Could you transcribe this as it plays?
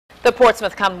The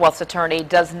Portsmouth Commonwealth's attorney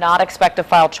does not expect to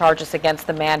file charges against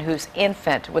the man whose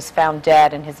infant was found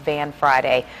dead in his van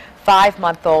Friday.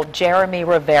 5-month-old Jeremy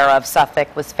Rivera of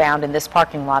Suffolk was found in this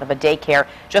parking lot of a daycare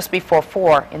just before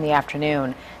 4 in the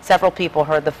afternoon. Several people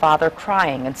heard the father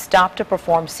crying and stopped to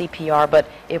perform CPR, but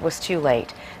it was too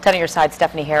late. 10 on your side,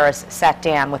 Stephanie Harris sat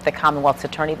down with the Commonwealth's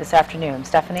attorney this afternoon.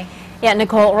 Stephanie? Yeah,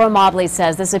 Nicole, Earl Mobley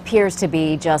says this appears to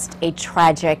be just a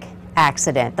tragic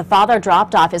accident. The father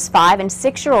dropped off his 5- and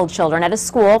 6-year-old children at a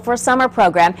school for a summer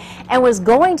program and was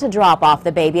going to drop off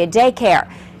the baby at daycare.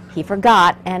 He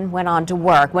forgot and went on to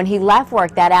work. When he left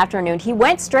work that afternoon, he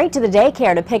went straight to the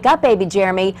daycare to pick up baby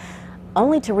Jeremy,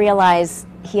 only to realize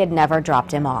he had never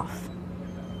dropped him off.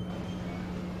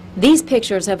 These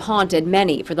pictures have haunted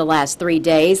many for the last 3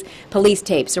 days. Police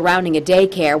tape surrounding a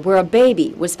daycare where a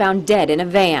baby was found dead in a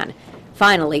van.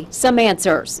 Finally, some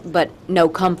answers, but no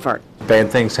comfort.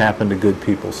 Bad things happen to good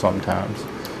people sometimes,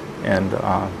 and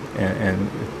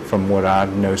from what I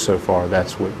know so far,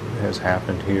 that's what has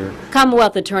happened here.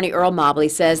 Commonwealth Attorney Earl Mobley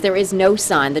says there is no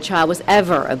sign the child was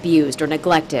ever abused or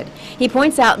neglected. He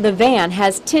points out the van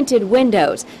has tinted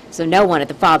windows, so no one at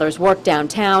the father's work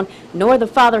downtown, nor the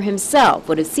father himself,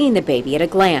 would have seen the baby at a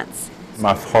glance.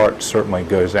 My heart certainly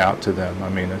goes out to them. I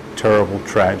mean, a terrible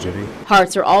tragedy.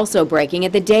 Hearts are also breaking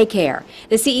at the daycare.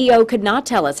 The CEO could not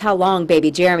tell us how long baby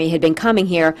Jeremy had been coming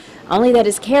here, only that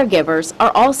his caregivers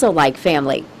are also like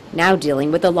family, now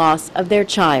dealing with the loss of their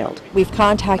child. We've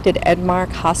contacted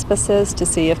Edmark Hospices to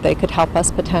see if they could help us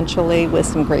potentially with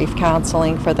some grief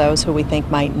counseling for those who we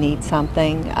think might need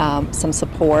something, some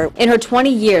support. In her 20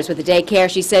 years with the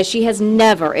daycare, she says she has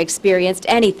never experienced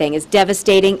anything as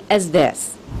devastating as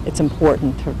this. It's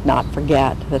important to not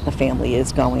forget that the family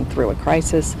is going through a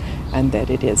crisis and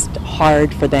that it is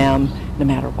hard for them no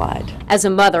matter what. As a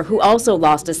mother who also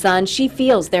lost a son, she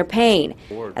feels their pain.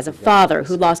 As a father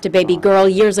who lost a baby girl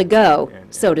years ago,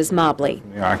 so does Mobley.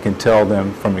 I can tell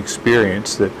them from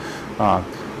experience that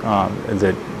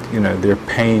their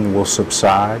pain will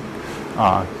subside.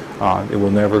 It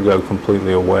will never go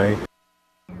completely away.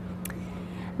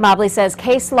 Mobley says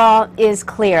case law is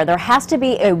clear. There has to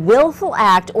be a willful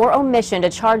act or omission to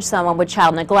charge someone with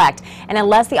child neglect. And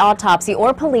unless the autopsy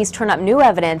or police turn up new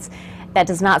evidence, that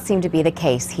does not seem to be the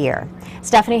case here.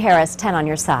 Stephanie Harris, 10 on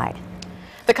your side.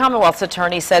 The Commonwealth's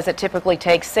attorney says it typically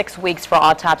takes 6 weeks for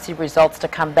autopsy results to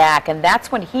come back, and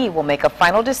that's when he will make a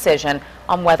final decision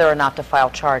on whether or not to file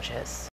charges.